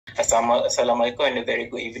Assalamualaikum and a very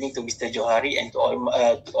good evening to Mr. Johari and to all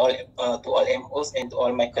MOs and to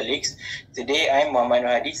all my colleagues. Today I'm Muhammad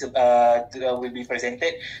Nurhadi will be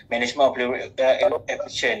presented Management of Pleural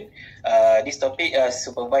Effusion. This topic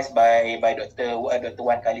supervised by Dr.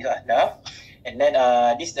 Wan Khalif Ahnaf. And then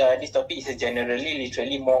this topic is generally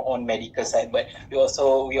literally more on medical side, but we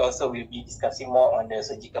also will be discussing more on the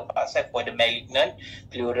surgical part side for the malignant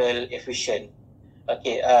pleural effusion.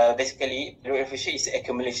 Okay, basically, pleural effusion is the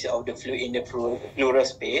accumulation of the fluid in the pleural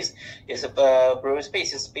space. Pleural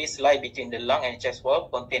space is a space lie between the lung and chest wall,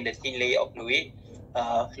 contain the thin layer of fluid.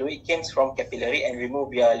 Fluid comes from capillary and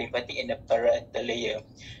removed via lymphatic and the parietal layer.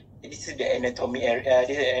 This is the anatomy area.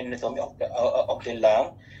 This is the anatomy of the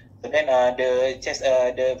lung. So then,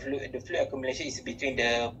 the fluid accumulation is between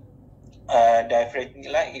the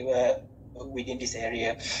diaphragmatic line within this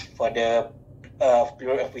area for the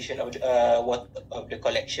pleural effusion of the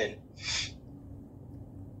collection.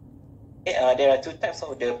 Okay, there are two types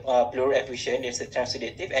of the pleural effusion. There's a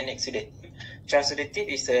transudative and exudative. Transudative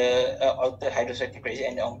is altered hydrostatic pressure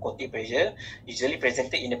and oncotic pressure, usually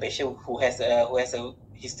presented in a patient who has a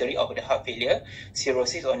history of the heart failure,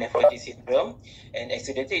 cirrhosis or nephrotic syndrome. And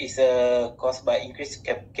exudative is caused by increased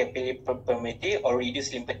capillary permeability or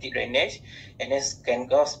reduced lymphatic drainage, and this can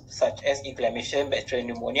cause such as inflammation, bacterial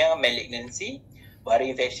pneumonia, malignancy,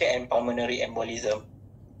 viral infection, and pulmonary embolism.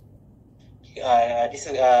 This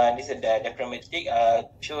is the diagrammatic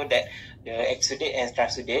show that the exudate and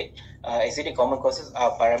transudate. Exudate common causes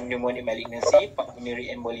are pulmonary malignancy,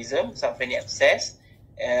 pulmonary embolism, subphrenic abscess,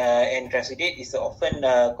 and transudate is often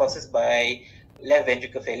causes by left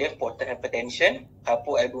ventricle failure, portal hypertension,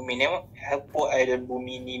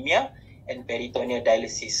 hypoalbuminemia, and peritoneal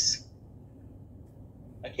dialysis.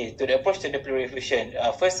 Okay, to the approach to the pleural effusion.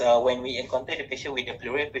 First, when we encounter the patient with the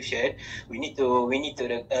pleural effusion, we need to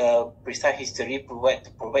precise history, provide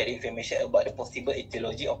information about the possible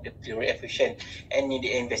etiology of the pleural effusion and need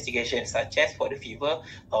the investigation, such as for the fever,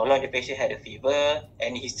 how long the patient had a fever,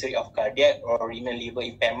 any history of cardiac or renal liver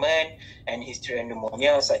impairment, and history of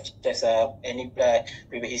pneumonia, such as any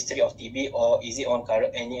previous history of TB, or is it on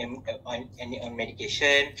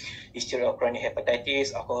medication, history of chronic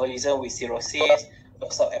hepatitis, alcoholism with cirrhosis,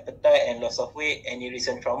 loss of appetite and loss of weight, any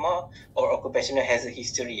recent trauma, or occupational hazard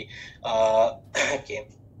history. Okay.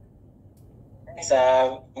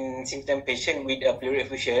 In symptom patient with a pleural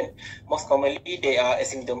effusion, most commonly they are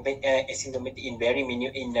asymptomatic in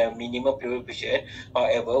minimal pleural effusion.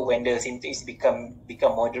 However, when the symptoms become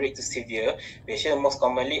moderate to severe, patient most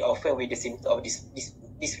commonly often with the symptom of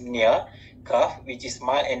dyspnea, cough, which is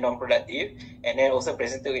mild and non-productive, and then also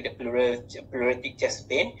presented with the pleuritic chest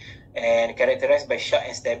pain, and characterized by shock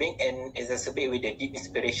and stabbing, and exacerbate with the deep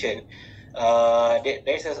inspiration. There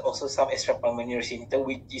is also some extrapulmonary symptom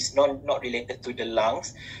which is not related to the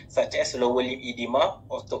lungs, such as lower limb edema,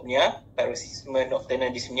 orthopnea, paroxysmal nocturnal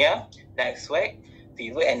dyspnea, night sweat,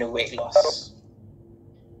 fever, and weight loss.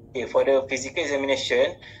 Okay, for the physical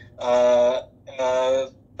examination,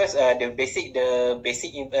 first, the basic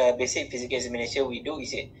physical examination we do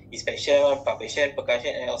is inspection, palpation,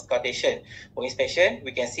 percussion, and auscultation. For inspection,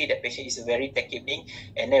 we can see that patient is very tachypneic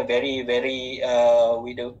and then with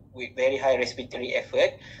very high respiratory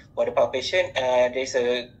effort. For the palpation, there is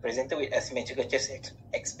presented with asymmetrical chest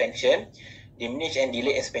expansion, diminished and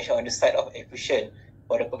delayed expansion on the side of effusion.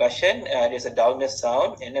 For the percussion, there's a dullness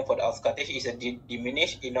sound, and then for the auscultation is a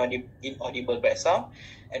diminished inaudible breath sound,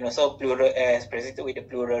 and also pleural as presented with the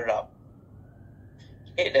pleural rub.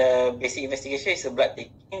 Okay, the basic investigation is a blood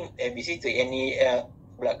taking, ABC to any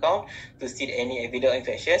blood count to see any evident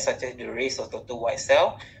infection, such as the raise of total white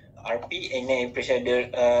cell, RP, and then impression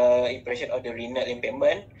of the renal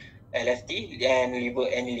impairment, LFT, and liver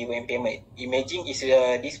impairment. Imaging is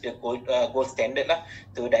the gold standard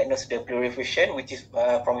to diagnose the pleural effusion, which is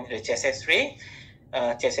from the chest X-ray.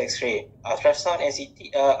 Ultrasound and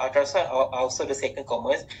CT. Ultrasound are also the second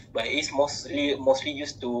common, but it's mostly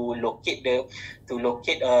used to locate the pleural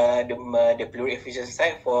effusion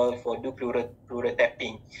site for do pleural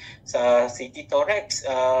tapping. So CT thorax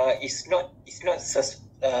is not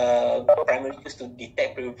primarily used to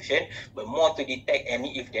detect pleural effusion, but more to detect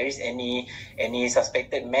if there is any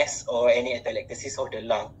suspected mass or any atelectasis of the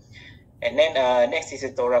lung. And then next is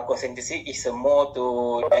a thoracocentesis. It's a more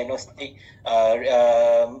to diagnostic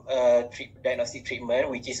treatment,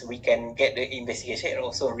 which is we can get the investigation and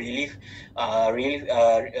also relieve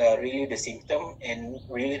the symptom and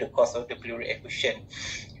relieve the cause of the pleural effusion.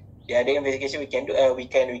 The other investigation we can do, we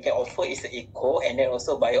can offer is the echo, and then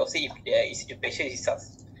also biopsy if the patient is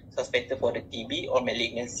suspected for the TB or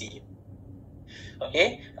malignancy.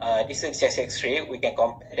 Okay, this is chest X-ray. We can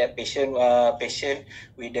compare that patient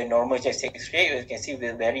with the normal chest X-ray. You can see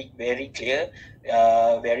we're very clear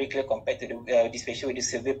compared to this patient with the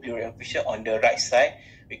severe pleural effusion on the right side.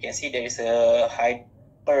 We can see there is a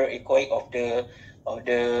hyper echoic of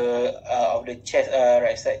the chest,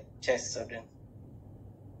 right side chest of the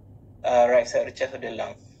right side of the chest of the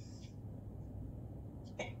lung.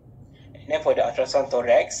 And then for the ultrasound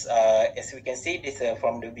thorax, as we can see, this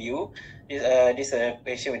from the view, this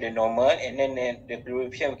patient with the normal, and then the pleural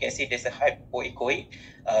effusion, we can see there's a hypoechoic,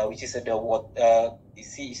 which is the water. You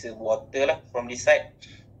see, is the water lah from this side.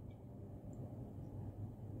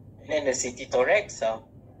 And then the CT thorax,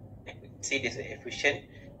 see there's a effusion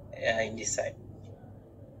in this side.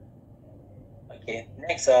 Okay,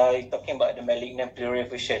 next, talking about the malignant pleural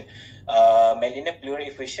effusion. Malignant pleural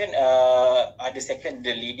effusion are the second,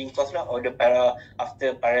 the leading cause lah, or the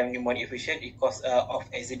after parapneumonic effusion, it cause of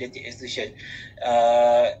exudative exudation.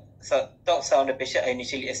 So talks on the patient are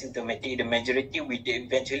initially asymptomatic. The majority will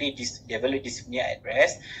eventually develop dyspnea at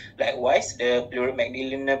rest. Likewise, the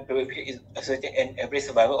malignant pleural effusion is associated an average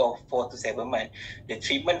survival of 4 to 7 months. The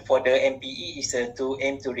treatment for the MPE is to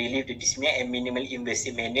aim to relieve the dyspnea in minimally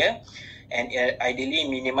invasive manner, and ideally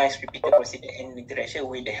minimize repeated procedure and interaction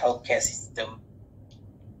with the healthcare system.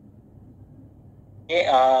 Okay,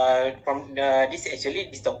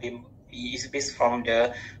 this topic is based from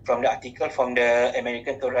the article from the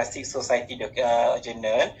American Thoracic Society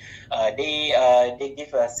journal. They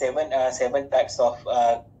give seven types of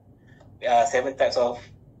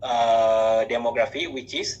demography,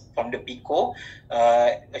 which is from the PICO.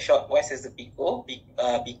 A short voice is the PICO.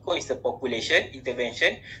 PICO is the population,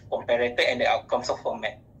 intervention, comparator, and the outcomes of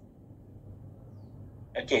format.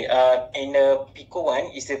 Okay, in the PICO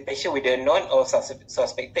 1 is a patient with a known or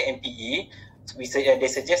suspected MPE. They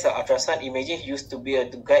suggest that ultrasound imaging used to be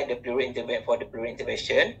to guide the pleural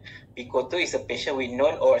intervention. PICO 2 is a patient with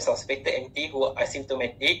known or suspected MPE who are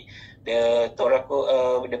asymptomatic. The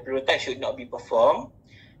pleural type should not be performed.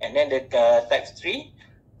 And then the type 3,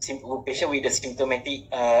 patient with the symptomatic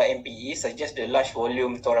MPE suggests the large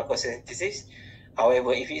volume thoracocentesis.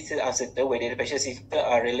 However, if it's uncertain whether the patient's symptoms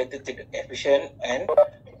are related to the effusion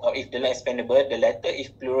or if the lung is expandable, the latter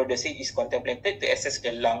if pleurodescence is contemplated to assess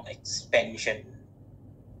the lung expansion.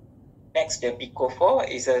 Next, the PICO 4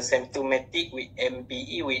 is a symptomatic with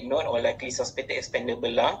MPE with known or likely suspected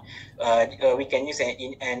expandable lung. We can use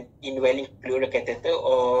an indwelling pleural catheter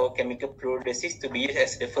or chemical pleurodescence to be used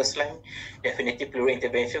as the first line definitive pleural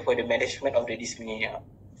intervention for the management of the dyspnea.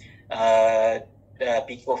 The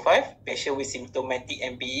PICO 5, patient with symptomatic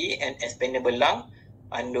MPE and expandable lung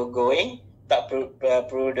undergoing tub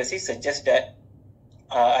pleurodescence suggests that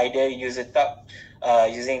either use a tub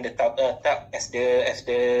using the tub as the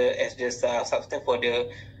substance for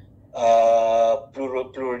the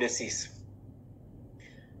pleurodescence.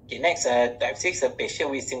 Okay, next, type 6, a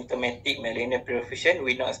patient with symptomatic malignant pleural effusion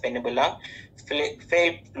with non-expandable lung,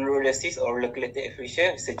 failed pleurodescence or loculated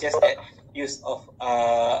effusion suggests that use of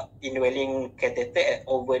indwelling catheter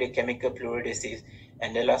over the chemical pleurodescence.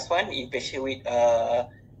 And the last one, in patient with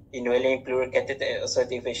indwelling pleural catheter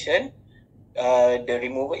associated effusion, the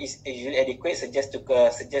removal is usually adequate, suggest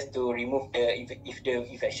to remove if the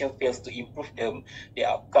infection fails to improve the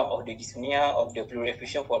outcome of the dyspnea of the pleural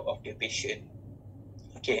effusion of the patient.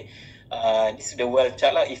 Okay, this is the well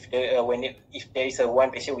chart lah. If there is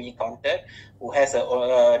one patient we encounter who has a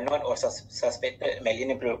known or suspected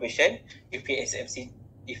malignant pleural effusion, if he is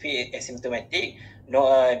asymptomatic,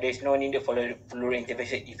 there is no need to follow the pleural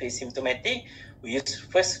intervention. If he is symptomatic, we use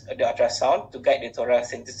first the ultrasound to guide the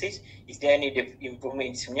thoracentesis. Is there any improvement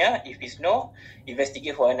in dyspnea? If it's no,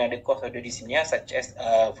 investigate for another cause of the dyspnea, such as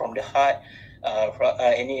from the heart,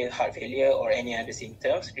 any heart failure or any other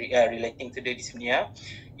symptoms relating to the dyspnea.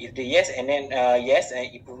 If the yes, and then yes,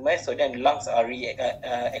 improvement, so then lungs are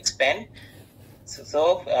expand.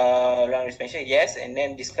 So lung expansion, yes, and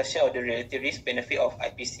then discussion of the relative risk benefit of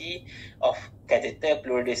IPC, of catheter,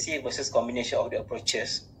 pleurodescence versus combination of the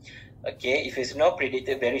approaches. Okay, if it's not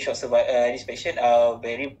predicted very short survival, this patient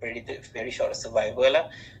predicted very short survival lah.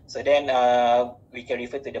 So then we can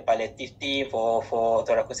refer to the palliative team for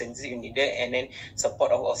thoracocentesis if needed, and then support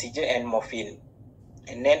of oxygen and morphine.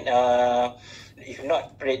 And then if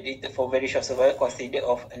not predicted for very short survival, consider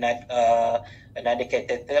of another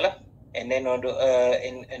catheter lah, and then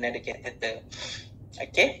another catheter.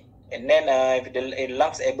 Okay. And then if the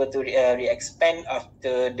lungs able to re-expand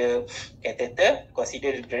after the catheter,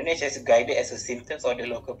 consider the drainage as guided as a symptoms of the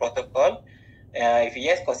local protocol. If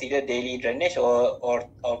yes, consider daily drainage or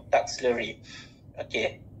tub slurry.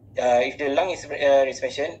 Okay. If the lung is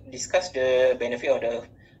expansion, discuss the benefit of the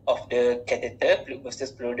of the catheter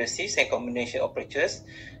versus pleurodesis and combination approaches.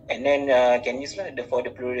 And then can use for the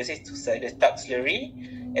pleurodesis to the tub slurry,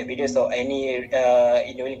 evidence of any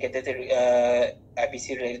indwelling catheter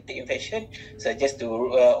IPC related infection, suggest to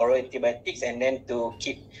oral antibiotics, and then to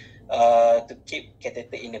keep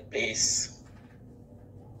catheter in a place.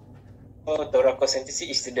 So thoracocentesis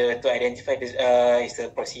is to identify the is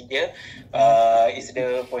the procedure.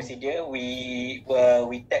 We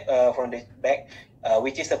tap from the back,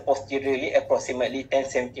 which is posteriorly approximately 10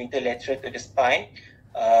 cm lateral to the spine,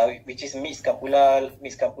 which is mid-scapular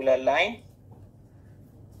line,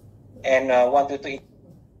 and 1 to 2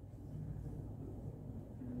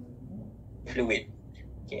 fluid.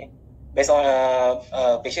 Okay. Based on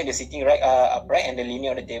patient is sitting upright and the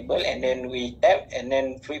linear on the table, and then we tap, and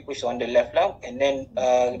then fluid push on the left lung, and then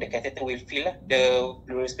the catheter will fill the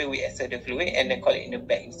pleural space. We insert the fluid and then collect in the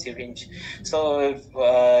back in syringe. So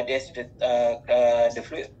there's the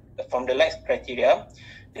fluid from the light criteria.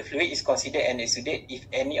 The fluid is considered an exudate if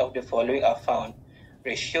any of the following are found: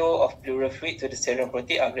 ratio of pleural fluid to the serum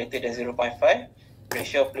protein are greater than 0.5.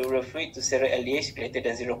 Ratio of pleural fluid to serum LDH greater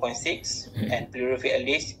than 0.6, and pleural fluid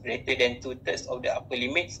LDH greater than 2/3 of the upper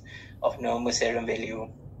limits of normal serum value.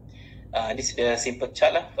 This is the simple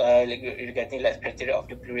chart regarding light criteria of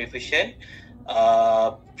the pleural effusion.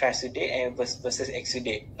 Transudate and versus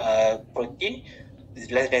exudate. Protein is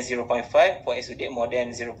less than 0.5, for exudate more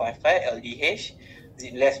than 0.5, LDH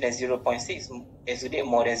less than 0.6, exudate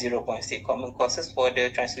more than 0.6. Common causes for the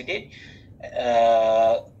transudate: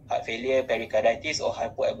 heart failure, pericarditis, or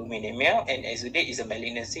hypoalbuminemia, and exudate is a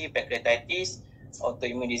malignancy, pancreatitis,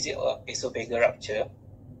 autoimmune disease, or esophageal rupture,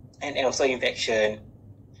 and also infection.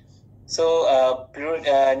 So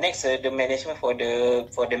next, the management for the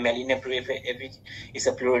malignant pleural effusion is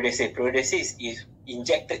a pleurodesis. Pleurodesis is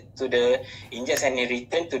injects an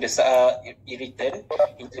irritant to the irritant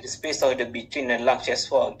into the space of between the lung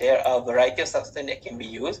chest wall. There are a variety of substances that can be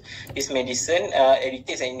used. This medicine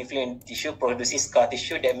irritates and inflames tissue, producing scar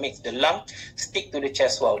tissue that makes the lung stick to the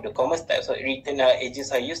chest wall. The common types of irritant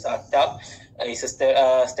agents are used are talc, is a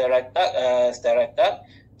sterile talc,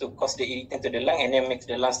 to cause the irritant to the lung and then makes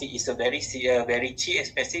the lung stick. Is a very cheap,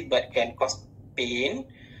 expensive, but can cause pain.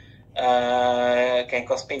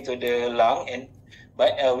 To the lung,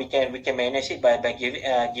 but we can manage it by giving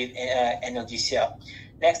analgesia.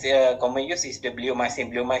 Next, common use is the bleomycin.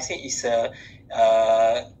 Bleomycin is a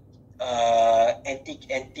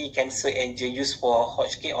anti-cancer agent used for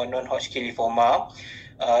Hodgkin or non-Hodgkin lymphoma.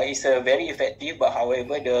 It's very effective, but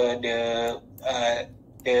however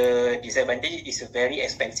the disadvantage is a very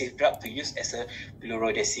expensive drug to use as a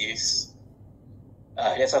pleurodesis.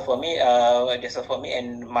 That's all for me.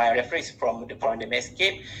 And my reference from the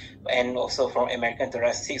Medscape, and also from American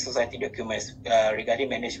Thoracic Society documents regarding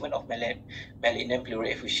management of malignant pleural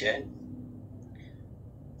effusion.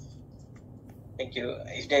 Thank you.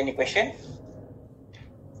 Is there any question?